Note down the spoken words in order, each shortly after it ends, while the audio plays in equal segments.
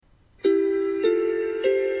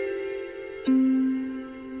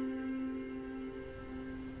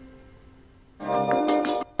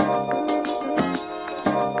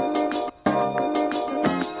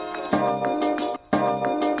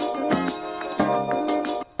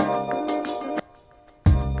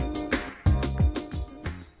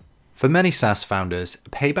For many SaaS founders,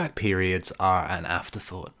 payback periods are an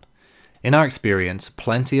afterthought. In our experience,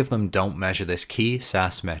 plenty of them don't measure this key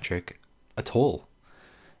SaaS metric at all.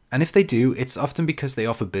 And if they do, it's often because they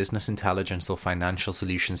offer business intelligence or financial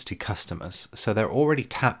solutions to customers, so they're already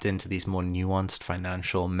tapped into these more nuanced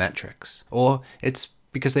financial metrics. Or it's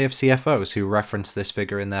because they have CFOs who reference this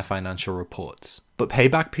figure in their financial reports. But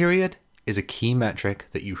payback period is a key metric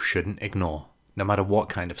that you shouldn't ignore, no matter what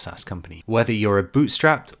kind of SaaS company. Whether you're a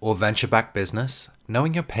bootstrapped or venture-backed business,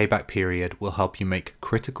 knowing your payback period will help you make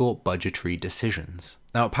critical budgetary decisions.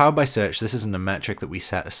 Now, at Powered by Search, this isn't a metric that we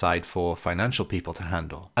set aside for financial people to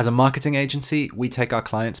handle. As a marketing agency, we take our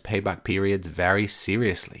clients' payback periods very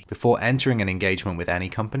seriously. Before entering an engagement with any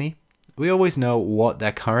company, we always know what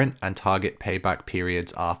their current and target payback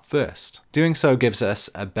periods are first. Doing so gives us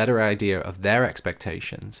a better idea of their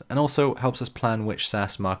expectations and also helps us plan which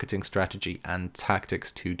SaaS marketing strategy and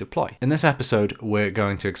tactics to deploy. In this episode, we're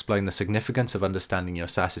going to explain the significance of understanding your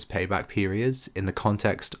SaaS's payback periods in the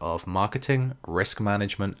context of marketing, risk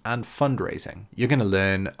management, and fundraising. You're going to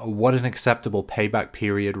learn what an acceptable payback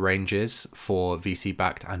period range is for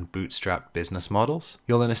VC-backed and bootstrapped business models.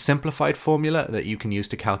 You'll learn a simplified formula that you can use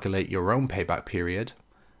to calculate your own payback period.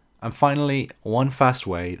 And finally, one fast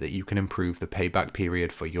way that you can improve the payback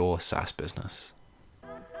period for your SaaS business.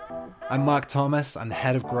 I'm Mark Thomas, I'm the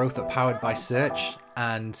head of growth at Powered by Search,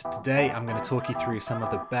 and today I'm going to talk you through some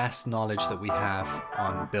of the best knowledge that we have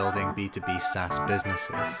on building B2B SaaS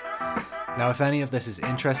businesses. Now, if any of this is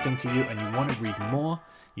interesting to you and you want to read more,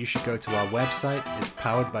 you should go to our website, it's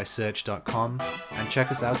poweredbysearch.com, and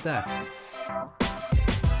check us out there.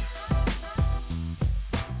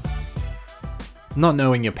 Not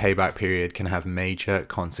knowing your payback period can have major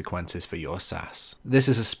consequences for your SaaS. This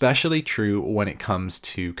is especially true when it comes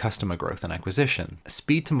to customer growth and acquisition.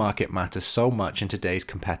 Speed to market matters so much in today's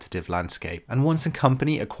competitive landscape, and once a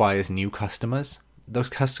company acquires new customers, those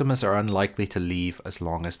customers are unlikely to leave as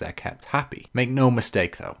long as they're kept happy. Make no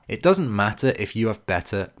mistake though, it doesn't matter if you have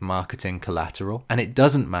better marketing collateral, and it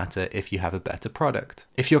doesn't matter if you have a better product.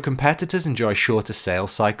 If your competitors enjoy shorter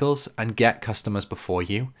sales cycles and get customers before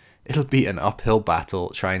you, it'll be an uphill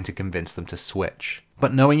battle trying to convince them to switch.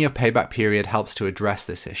 But knowing your payback period helps to address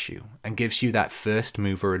this issue and gives you that first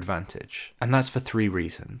mover advantage. And that's for 3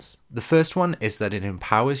 reasons. The first one is that it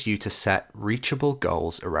empowers you to set reachable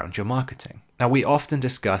goals around your marketing. Now, we often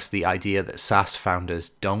discuss the idea that SaaS founders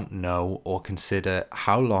don't know or consider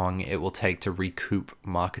how long it will take to recoup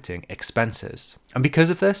marketing expenses. And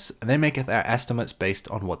because of this, they make their estimates based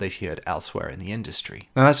on what they've heard elsewhere in the industry.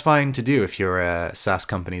 Now, that's fine to do if you're a SaaS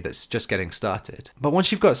company that's just getting started. But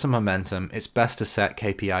once you've got some momentum, it's best to set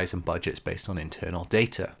KPIs and budgets based on internal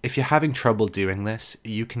data. If you're having trouble doing this,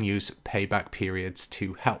 you can use payback periods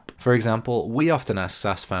to help. For example, we often ask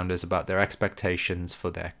SaaS founders about their expectations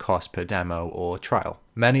for their cost per demo or trial.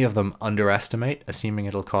 Many of them underestimate, assuming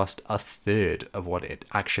it'll cost a third of what it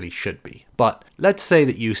actually should be. But let's say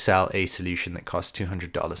that you sell a solution that costs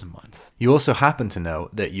 $200 a month. You also happen to know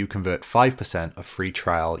that you convert 5% of free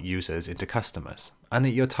trial users into customers, and that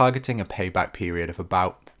you're targeting a payback period of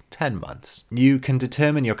about 10 months. You can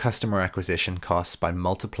determine your customer acquisition costs by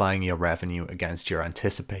multiplying your revenue against your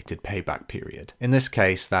anticipated payback period. In this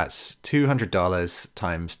case, that's $200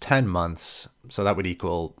 times 10 months, so that would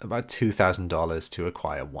equal about $2,000 to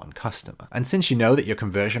acquire one customer. And since you know that your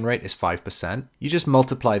conversion rate is 5%, you just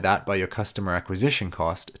multiply that by your customer acquisition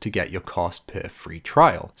cost to get your cost per free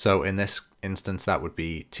trial. So in this instance, that would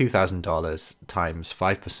be $2,000 times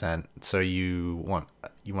 5%. So you want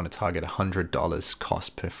to target $100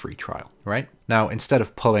 cost per free trial, right? Now, instead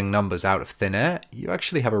of pulling numbers out of thin air, you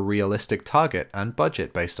actually have a realistic target and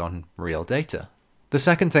budget based on real data. The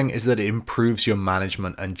second thing is that it improves your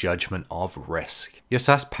management and judgment of risk. Your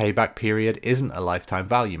SaaS payback period isn't a lifetime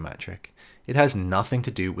value metric. It has nothing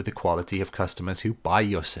to do with the quality of customers who buy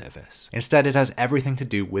your service. Instead, it has everything to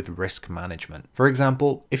do with risk management. For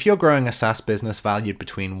example, if you're growing a SaaS business valued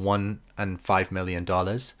between $1 and $5 million,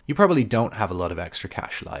 you probably don't have a lot of extra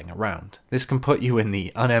cash lying around. This can put you in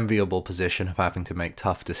the unenviable position of having to make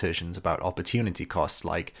tough decisions about opportunity costs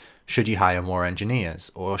like, should you hire more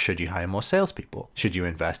engineers or should you hire more salespeople? Should you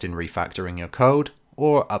invest in refactoring your code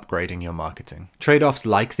or upgrading your marketing? Trade-offs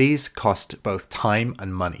like these cost both time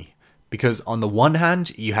and money. Because on the one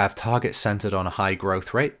hand, you have targets centered on a high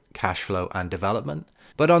growth rate, cash flow, and development.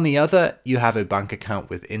 But on the other, you have a bank account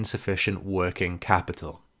with insufficient working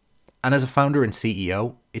capital. And as a founder and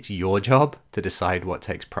CEO, it's your job to decide what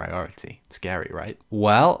takes priority. Scary, right?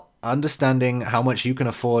 Well, Understanding how much you can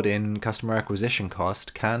afford in customer acquisition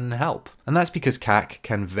cost can help. And that's because CAC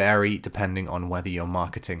can vary depending on whether your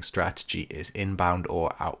marketing strategy is inbound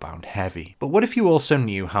or outbound heavy. But what if you also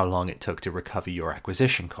knew how long it took to recover your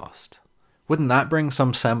acquisition cost? Wouldn't that bring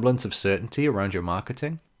some semblance of certainty around your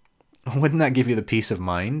marketing? Wouldn't that give you the peace of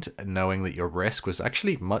mind knowing that your risk was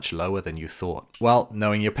actually much lower than you thought? Well,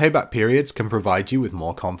 knowing your payback periods can provide you with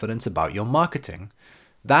more confidence about your marketing.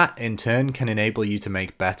 That, in turn, can enable you to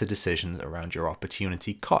make better decisions around your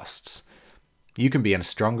opportunity costs. You can be in a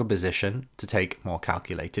stronger position to take more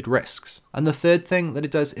calculated risks. And the third thing that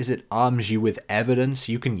it does is it arms you with evidence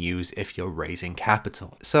you can use if you're raising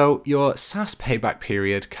capital. So your SaaS payback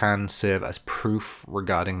period can serve as proof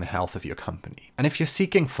regarding the health of your company. And if you're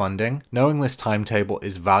seeking funding, knowing this timetable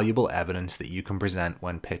is valuable evidence that you can present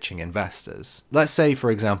when pitching investors. Let's say,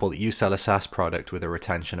 for example, that you sell a SaaS product with a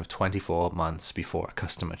retention of 24 months before a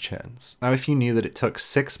customer churns. Now, if you knew that it took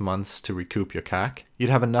 6 months to recoup your CAC, you'd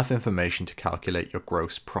have enough information to calculate your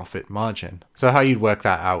gross profit margin. So how you'd work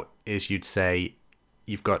that out is you'd say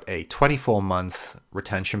you've got a 24-month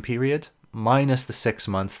retention period minus the 6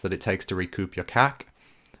 months that it takes to recoup your CAC.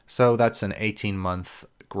 So that's an 18-month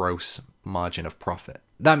gross margin of profit.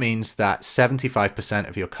 That means that 75%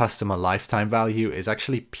 of your customer lifetime value is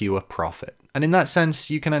actually pure profit. And in that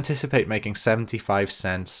sense, you can anticipate making 75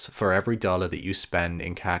 cents for every dollar that you spend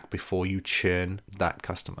in CAC before you churn that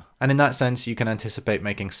customer. And in that sense, you can anticipate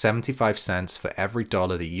making 75 cents for every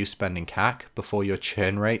dollar that you spend in CAC before your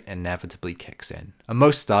churn rate inevitably kicks in. And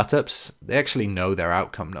most startups, they actually know their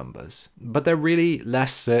outcome numbers, but they're really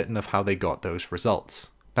less certain of how they got those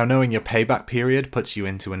results. Now, knowing your payback period puts you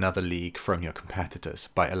into another league from your competitors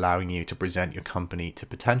by allowing you to present your company to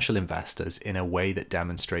potential investors in a way that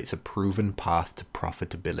demonstrates a proven path to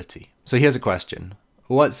profitability. So here's a question.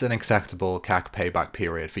 What's an acceptable CAC payback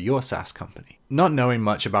period for your SaaS company? Not knowing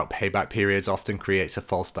much about payback periods often creates a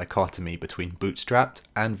false dichotomy between bootstrapped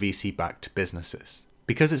and VC-backed businesses.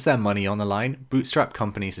 Because it's their money on the line, bootstrap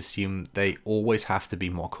companies assume they always have to be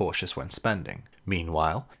more cautious when spending.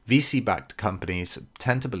 Meanwhile, VC-backed companies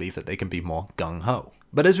tend to believe that they can be more gung-ho.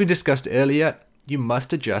 But as we discussed earlier, you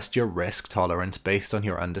must adjust your risk tolerance based on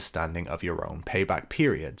your understanding of your own payback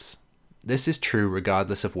periods. This is true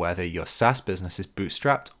regardless of whether your SaaS business is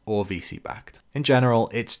bootstrapped or VC-backed. In general,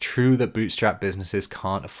 it's true that bootstrap businesses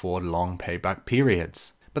can't afford long payback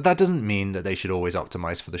periods. But that doesn't mean that they should always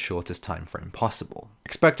optimize for the shortest time frame possible.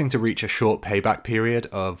 Expecting to reach a short payback period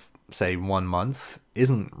of, say, 1 month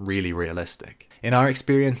isn't really realistic. In our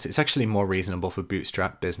experience, it's actually more reasonable for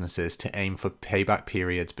bootstrap businesses to aim for payback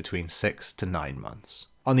periods between 6 to 9 months.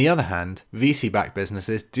 On the other hand, VC-backed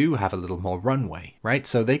businesses do have a little more runway, right?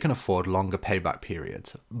 So they can afford longer payback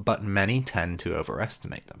periods, but many tend to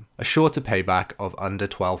overestimate them. A shorter payback of under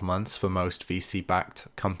 12 months for most VC-backed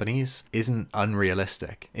companies isn't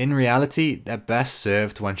unrealistic. In reality, they're best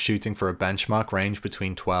served when shooting for a benchmark range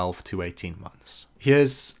between 12 to 18 months.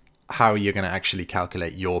 Here's how you're going to actually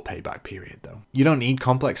calculate your payback period though. You don't need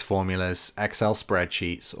complex formulas, Excel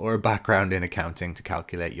spreadsheets, or a background in accounting to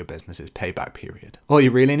calculate your business's payback period. All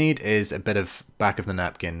you really need is a bit of back of the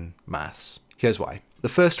napkin maths. Here's why. The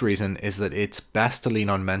first reason is that it's best to lean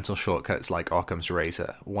on mental shortcuts like Occam's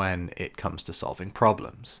razor when it comes to solving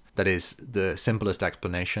problems. That is, the simplest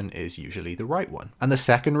explanation is usually the right one. And the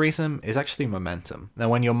second reason is actually momentum. Now,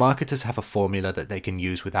 when your marketers have a formula that they can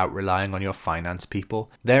use without relying on your finance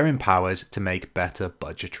people, they're empowered to make better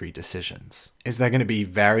budgetary decisions. Is there going to be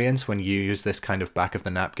variance when you use this kind of back of the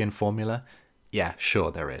napkin formula? Yeah, sure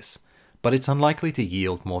there is. But it's unlikely to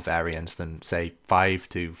yield more variance than, say, 5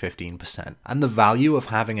 to 15%. And the value of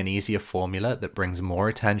having an easier formula that brings more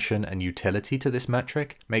attention and utility to this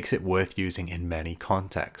metric makes it worth using in many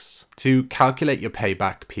contexts. To calculate your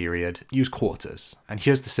payback period, use quarters. And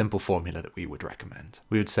here's the simple formula that we would recommend.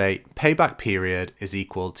 We would say payback period is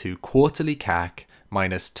equal to quarterly CAC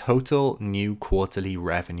minus total new quarterly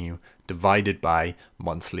revenue divided by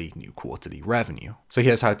monthly new quarterly revenue. So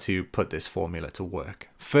here's how to put this formula to work.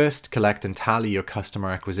 First, collect and tally your customer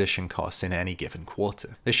acquisition costs in any given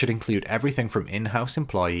quarter. This should include everything from in-house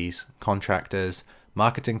employees, contractors,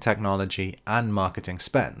 marketing technology, and marketing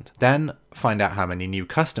spend. Then find out how many new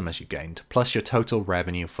customers you gained, plus your total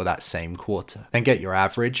revenue for that same quarter. Then get your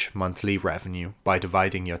average monthly revenue by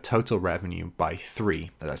dividing your total revenue by 3.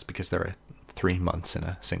 That's because there are 3 months in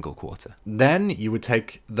a single quarter. Then you would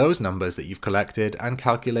take those numbers that you've collected and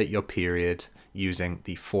calculate your period using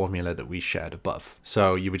the formula that we shared above.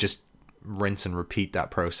 So you would just rinse and repeat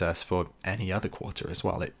that process for any other quarter as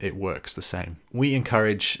well. It works the same. We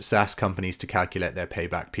encourage SaaS companies to calculate their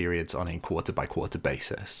payback periods on a quarter by quarter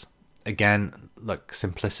basis. Again, look,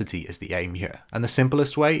 simplicity is the aim here. And the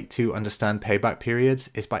simplest way to understand payback periods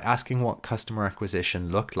is by asking what customer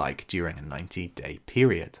acquisition looked like during a 90-day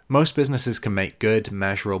period. Most businesses can make good,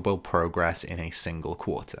 measurable progress in a single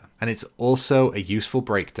quarter. And it's also a useful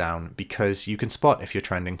breakdown because you can spot if you're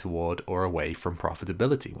trending toward or away from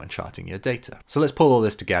profitability when charting your data. So let's pull all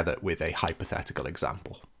this together with a hypothetical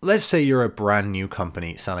example. Let's say you're a brand new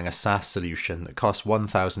company selling a SaaS solution that costs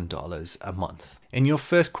 $1,000 a month. In your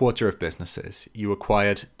first quarter of businesses, you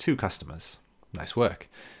acquired 2 customers. Nice work.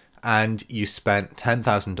 And you spent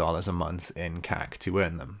 $10,000 a month in CAC to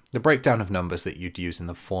earn them. The breakdown of numbers that you'd use in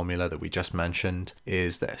the formula that we just mentioned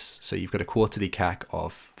is this. So you've got a quarterly CAC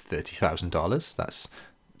of $30,000. That's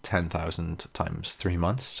 10,000 times 3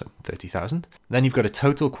 months, so 30,000. Then you've got a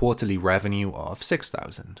total quarterly revenue of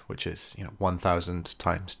 6,000, which is 1,000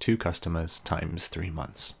 times 2 customers times 3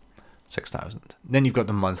 months. 6,000. Then you've got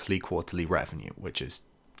the monthly quarterly revenue, which is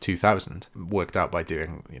 2,000, worked out by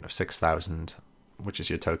doing 6,000, which is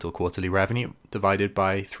your total quarterly revenue, divided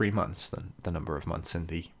by 3 months, the number of months in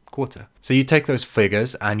the quarter. So you take those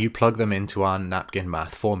figures and you plug them into our napkin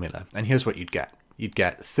math formula, and here's what you'd get. You'd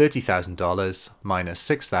get $30,000 minus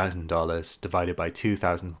 $6,000 divided by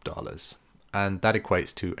 $2,000. And that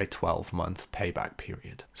equates to a 12-month payback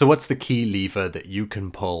period. So what's the key lever that you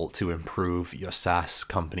can pull to improve your SaaS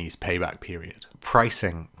company's payback period?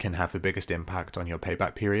 Pricing can have the biggest impact on your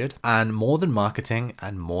payback period. And more than marketing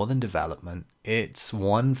and more than development, it's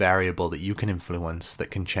one variable that you can influence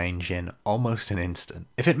that can change in almost an instant.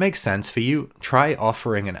 If it makes sense for you, try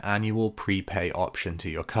offering an annual prepay option to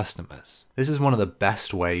your customers. This is one of the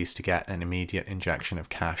best ways to get an immediate injection of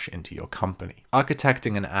cash into your company.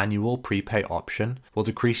 Architecting an annual prepay option will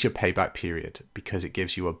decrease your payback period because it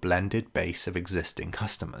gives you a blended base of existing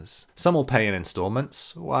customers. Some will pay in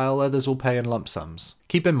installments, while others will pay in lump sums.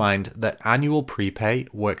 Keep in mind that annual prepay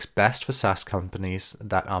works best for SaaS companies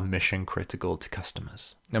that are mission critical to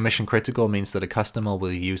customers. Now, mission critical means that a customer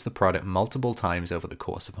will use the product multiple times over the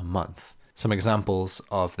course of a month. Some examples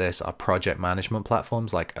of this are project management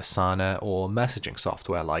platforms like Asana or messaging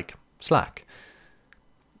software like Slack.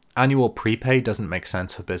 Annual prepay doesn't make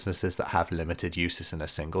sense for businesses that have limited uses in a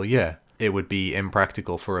single year. It would be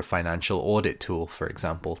impractical for a financial audit tool, for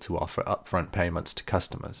example, to offer upfront payments to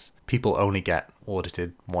customers. People only get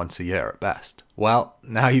audited once a year at best. Well,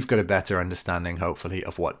 now you've got a better understanding, hopefully,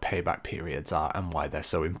 of what payback periods are and why they're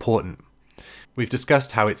so important. We've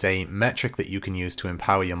discussed how it's a metric that you can use to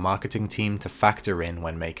empower your marketing team to factor in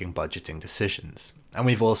when making budgeting decisions. And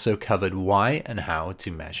we've also covered why and how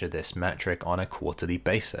to measure this metric on a quarterly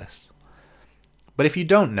basis. But if you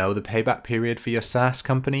don't know the payback period for your SaaS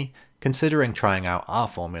company, considering trying out our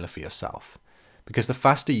formula for yourself, because the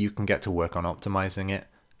faster you can get to work on optimizing it,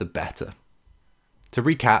 the better. To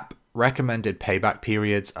recap, recommended payback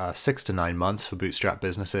periods are 6 to 9 months for bootstrap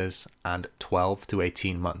businesses and 12 to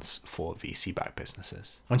 18 months for VC-backed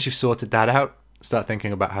businesses. Once you've sorted that out, start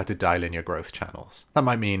thinking about how to dial in your growth channels. That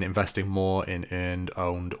might mean investing more in earned,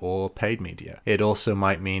 owned, or paid media. It also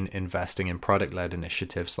might mean investing in product-led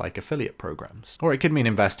initiatives like affiliate programs. Or it could mean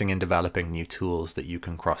investing in developing new tools that you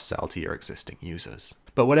can cross-sell to your existing users.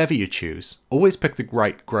 But whatever you choose, always pick the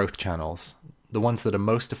right growth channels, the ones that are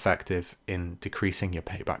most effective in decreasing your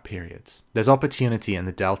payback periods. There's opportunity in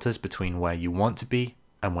the deltas between where you want to be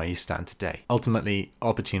and where you stand today. Ultimately,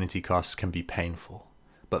 opportunity costs can be painful,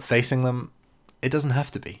 but facing them, it doesn't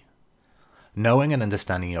have to be. Knowing and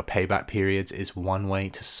understanding your payback periods is one way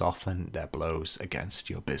to soften their blows against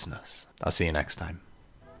your business. I'll see you next time.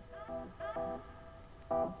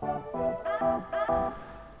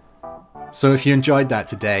 So if you enjoyed that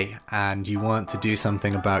today and you want to do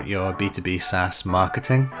something about your B2B SaaS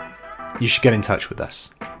marketing, you should get in touch with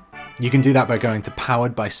us. You can do that by going to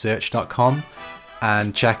poweredbysearch.com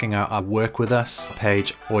and checking out our Work With Us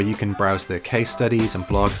page, or you can browse the case studies and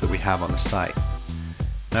blogs that we have on the site.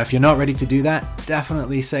 Now, if you're not ready to do that,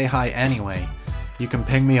 definitely say hi anyway. You can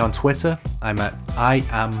ping me on Twitter. I'm at I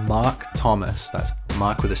am Mark Thomas. That's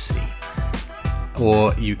Mark with a C.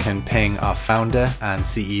 Or you can ping our founder and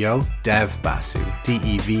CEO, Dev Basu,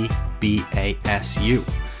 DEVBASU.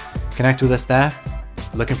 Connect with us there.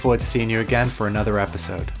 Looking forward to seeing you again for another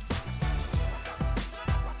episode.